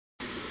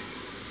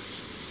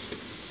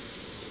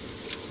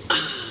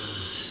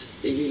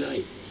daily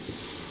light.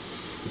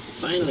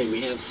 Finally,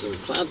 we have some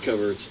cloud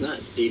cover. It's not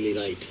daily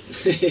light.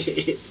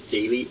 It's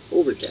daily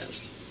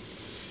overcast.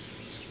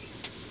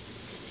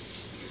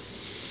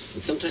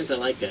 And sometimes I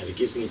like that. It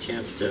gives me a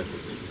chance to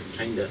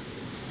kind of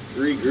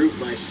regroup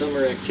my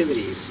summer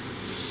activities,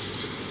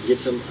 get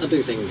some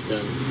other things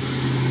done,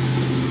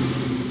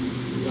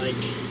 like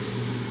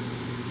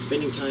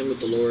spending time with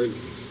the Lord,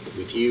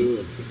 with you,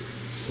 and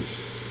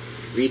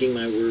reading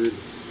my word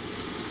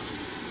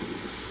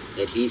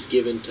that He's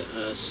given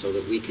to us so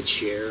that we could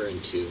share,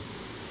 and to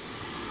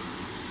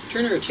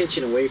turn our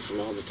attention away from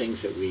all the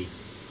things that we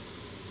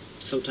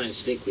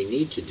sometimes think we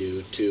need to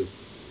do to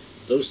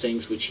those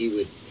things which He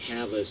would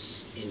have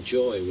us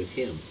enjoy with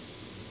Him.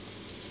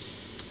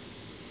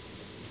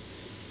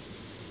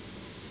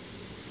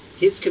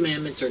 His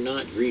commandments are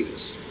not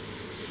grievous.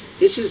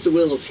 This is the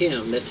will of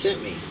Him that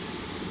sent me,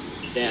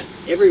 that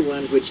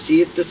everyone which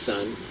seeth the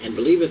Son and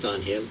believeth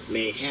on Him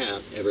may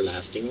have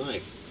everlasting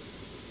life.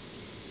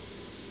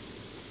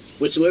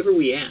 Whatsoever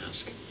we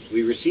ask,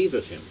 we receive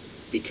of Him,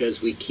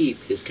 because we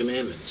keep His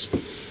commandments,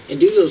 and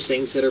do those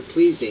things that are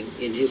pleasing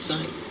in His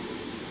sight.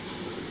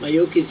 My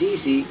yoke is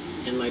easy,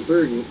 and my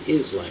burden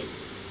is light.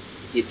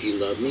 If you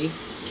love me,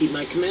 keep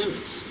my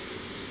commandments.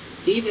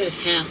 He that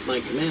hath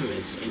my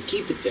commandments, and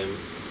keepeth them,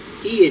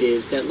 he it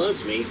is that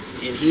loves me,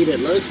 and he that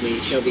loves me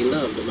shall be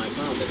loved of my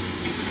Father.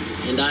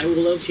 And I will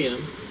love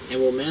him,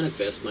 and will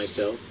manifest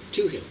myself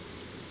to him.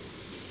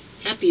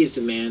 Happy is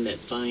the man that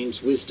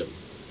finds wisdom,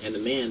 and the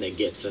man that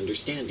gets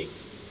understanding.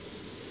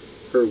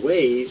 Her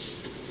ways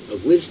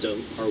of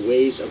wisdom are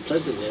ways of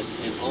pleasantness,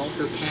 and all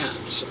her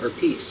paths are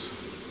peace.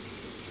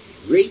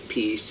 Great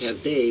peace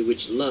have they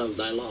which love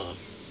thy law,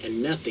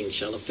 and nothing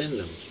shall offend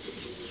them.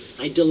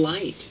 I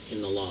delight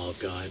in the law of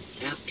God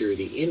after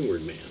the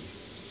inward man.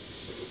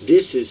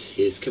 This is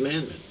His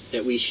commandment,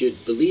 that we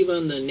should believe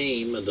on the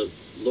name of the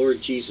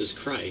Lord Jesus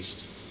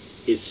Christ,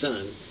 His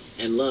Son,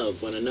 and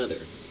love one another.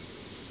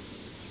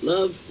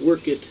 Love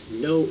worketh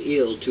no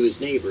ill to his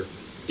neighbor,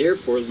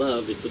 therefore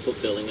love is the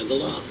fulfilling of the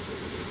law.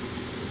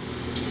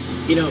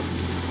 You know,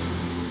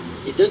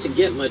 it doesn't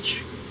get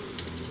much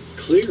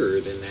clearer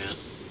than that.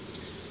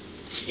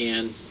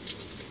 And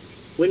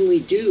when we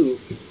do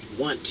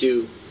want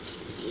to,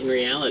 in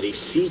reality,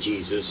 see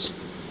Jesus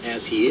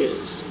as He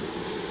is,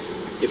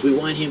 if we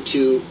want Him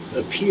to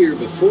appear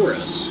before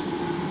us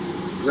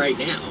right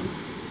now,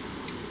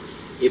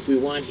 if we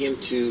want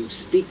Him to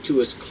speak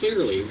to us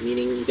clearly,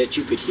 meaning that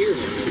you could hear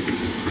Him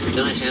and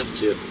not have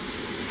to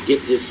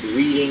get this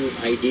reading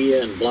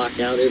idea and block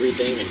out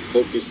everything and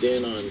focus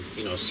in on,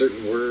 a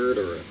certain word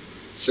or a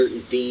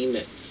certain theme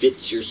that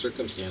fits your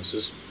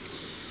circumstances,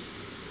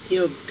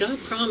 God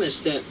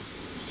promised that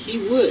He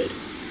would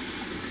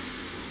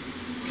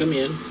come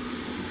in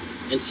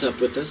and sup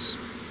with us.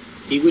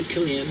 He would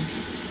come in,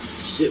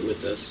 sit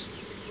with us.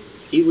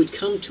 He would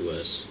come to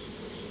us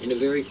in a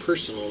very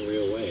personal and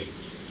real way.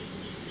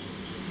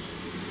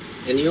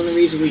 And the only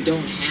reason we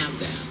don't have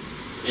that,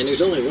 and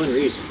there's only one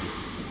reason,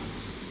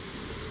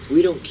 is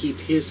we don't keep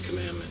His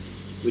commandment,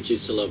 which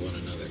is to love one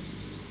another.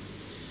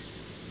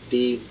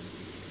 The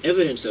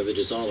evidence of it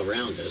is all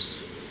around us,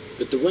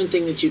 but the one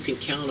thing that you can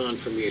count on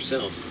from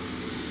yourself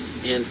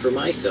and for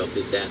myself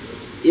is that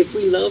if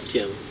we loved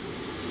Him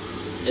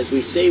as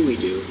we say we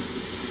do,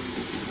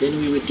 then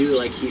we would do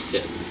like He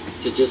said,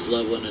 to just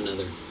love one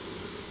another.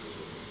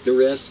 The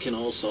rest can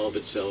all solve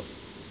itself.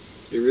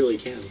 It really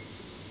can.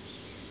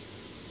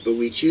 But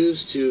we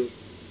choose to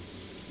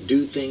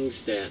do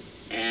things that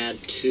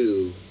add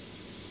to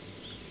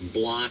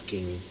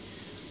blocking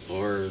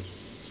our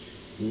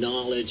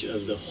knowledge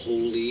of the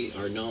holy,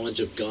 our knowledge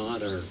of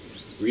God, our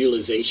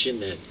realization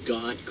that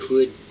God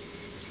could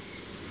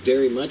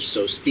very much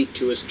so speak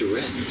to us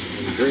direct,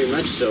 and very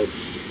much so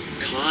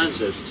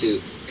cause us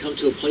to come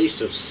to a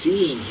place of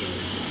seeing Him,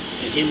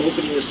 and Him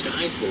opening the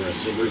sky for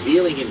us and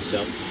revealing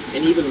Himself,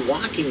 and even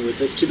walking with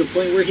us to the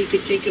point where He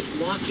could take us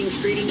walking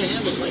straight into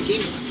heaven like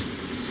Enoch.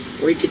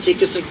 Or He could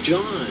take us like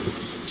John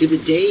to the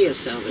day of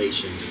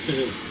salvation.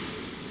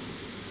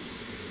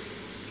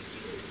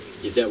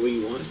 Is that what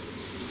you want?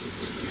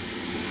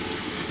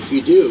 If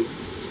you do,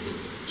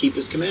 keep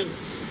His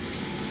commandments.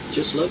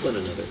 Just love one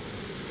another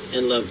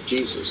and love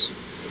Jesus.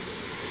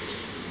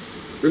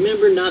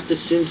 Remember not the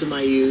sins of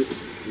my youth,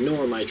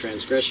 nor my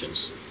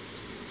transgressions.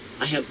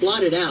 I have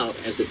blotted out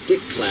as a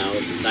thick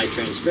cloud thy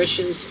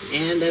transgressions,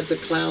 and as a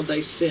cloud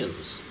thy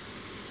sins.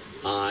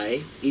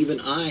 I, even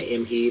I,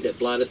 am He that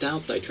blotteth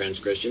out thy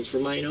transgressions for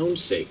mine own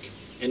sake,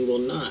 and will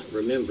not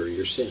remember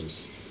your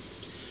sins.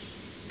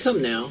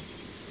 Come now,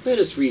 let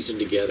us reason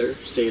together,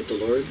 saith the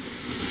Lord.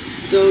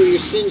 Though your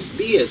sins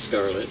be as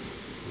scarlet,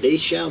 they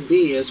shall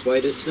be as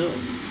white as snow.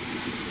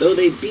 Though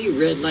they be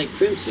red like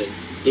crimson,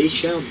 they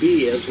shall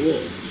be as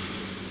wool.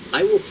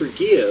 I will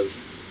forgive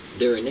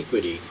their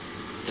iniquity,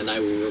 and I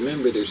will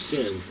remember their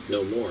sin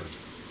no more.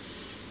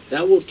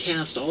 Thou wilt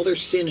cast all their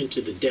sin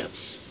into the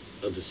depths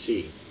of the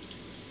sea.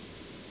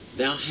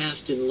 Thou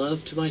hast in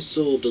love to my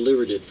soul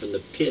delivered it from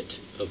the pit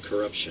of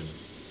corruption.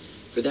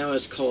 For thou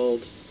hast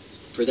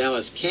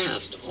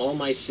cast all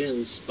my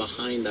sins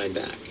behind thy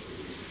back.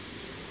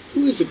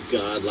 Who is a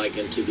God like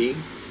unto thee,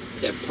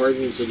 that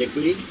pardons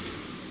iniquity?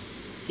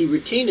 He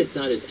retaineth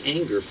not his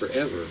anger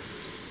forever,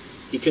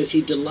 because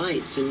he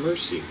delights in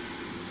mercy.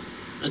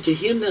 Unto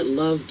him that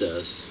loved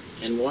us,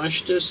 and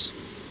washed us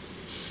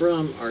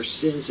from our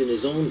sins in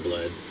his own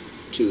blood,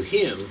 to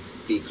him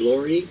be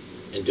glory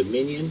and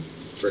dominion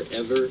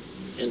forever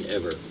and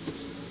ever.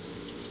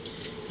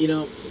 You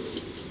know,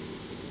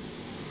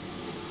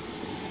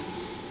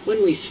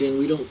 when we sin,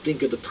 we don't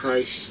think of the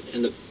price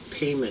and the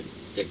payment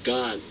that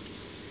God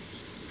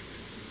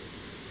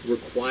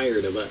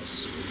required of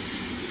us.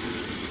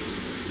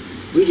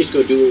 We just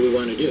go do what we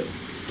want to do.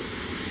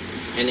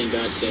 And then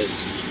God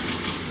says,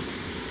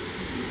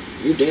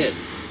 you're dead,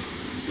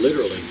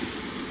 literally.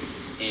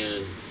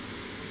 And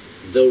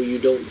though you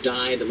don't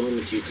die the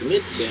moment you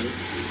commit sin,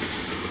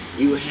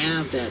 you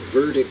have that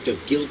verdict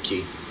of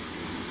guilty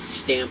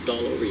stamped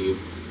all over you.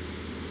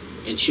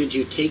 And should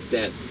you take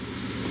that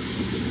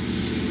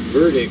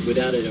verdict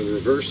without a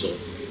reversal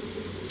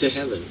to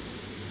heaven,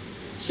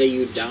 say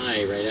you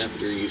die right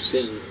after you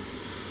sin,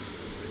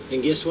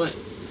 and guess what?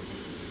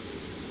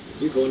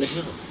 You're going to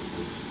hell.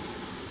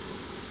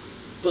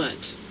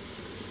 But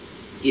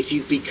if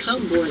you've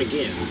become born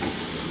again,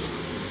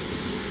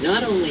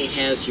 not only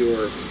has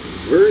your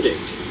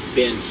verdict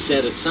been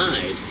set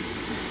aside,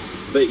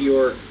 but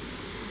your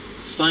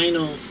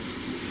final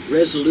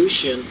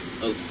resolution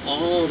of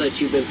all that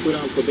you've been put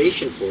on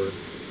probation for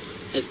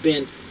has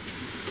been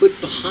put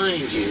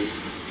behind you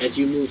as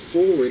you move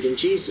forward in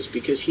Jesus,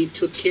 because he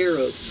took care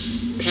of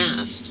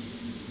past,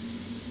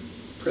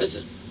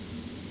 present,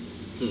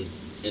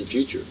 and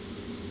future.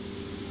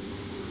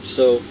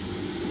 So,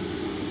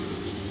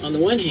 on the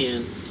one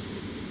hand,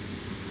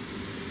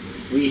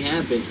 we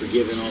have been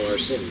forgiven all our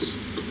sins.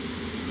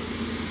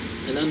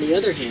 And on the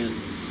other hand,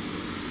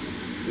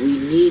 we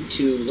need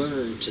to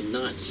learn to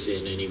not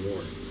sin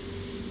anymore,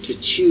 to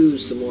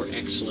choose the more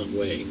excellent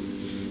way.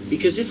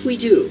 Because if we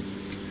do,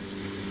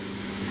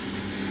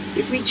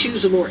 if we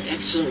choose a more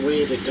excellent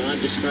way that God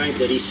described,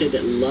 that he said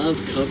that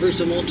love covers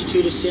a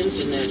multitude of sins,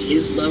 and that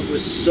his love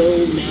was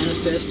so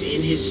manifest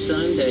in his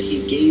Son that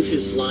he gave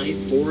his life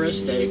for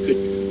us, that it could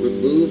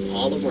remove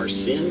all of our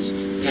sins,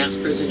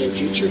 past, present, and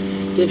future,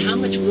 then how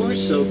much more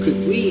so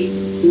could we,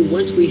 who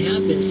once we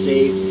have been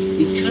saved,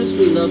 because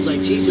we love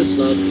like Jesus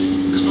loved,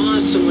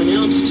 cause someone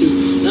else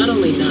to not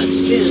only not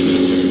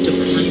sin, to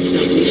find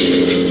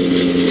salvation,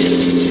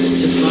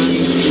 to find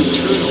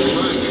eternal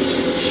life,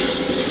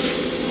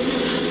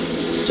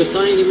 to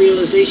find the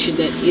realization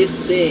that if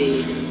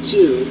they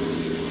too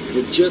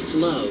would just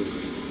love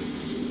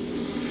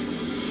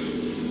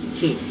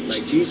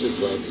like Jesus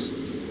loves,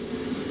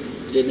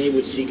 then they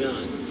would see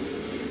God.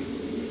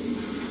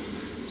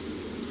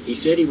 He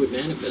said he would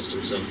manifest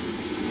himself.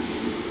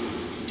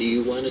 Do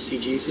you want to see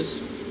Jesus?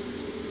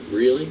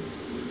 Really?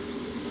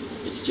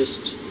 It's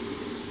just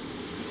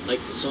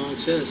like the song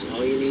says,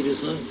 all you need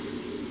is love.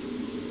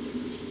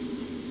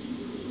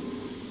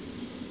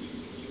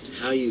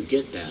 How you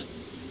get that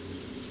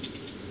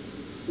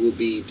will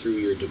be through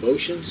your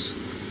devotions,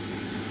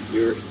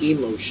 your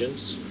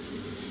emotions,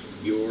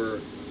 your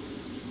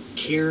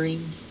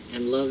caring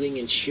and loving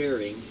and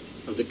sharing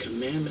of the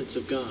commandments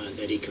of God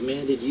that he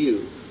commanded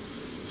you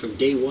from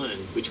day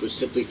one, which was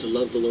simply to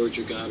love the Lord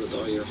your God with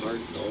all your heart,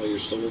 all your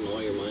soul, and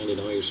all your mind, and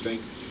all your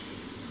strength,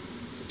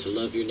 and to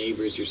love your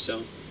neighbor as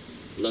yourself,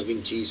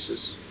 loving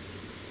Jesus.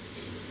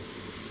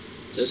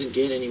 Doesn't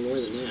get any more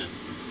than that.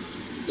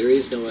 There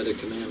is no other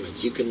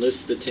commandments. You can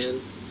list the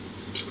 10.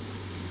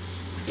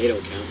 They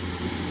don't count.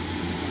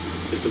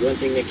 Because the one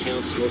thing that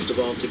counts most of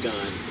all to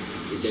God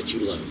is that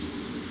you love.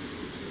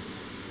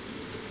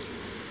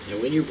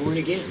 And when you're born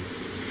again,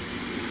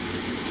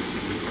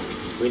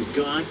 when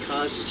God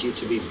causes you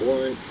to be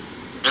born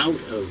out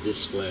of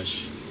this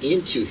flesh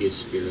into his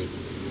spirit,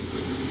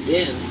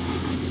 then,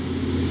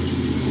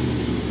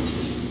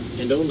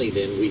 and only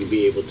then, will you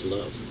be able to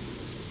love.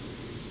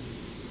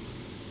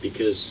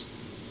 Because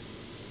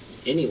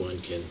anyone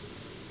can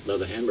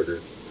love a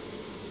hamburger,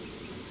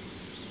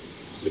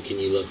 but can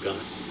you love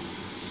God?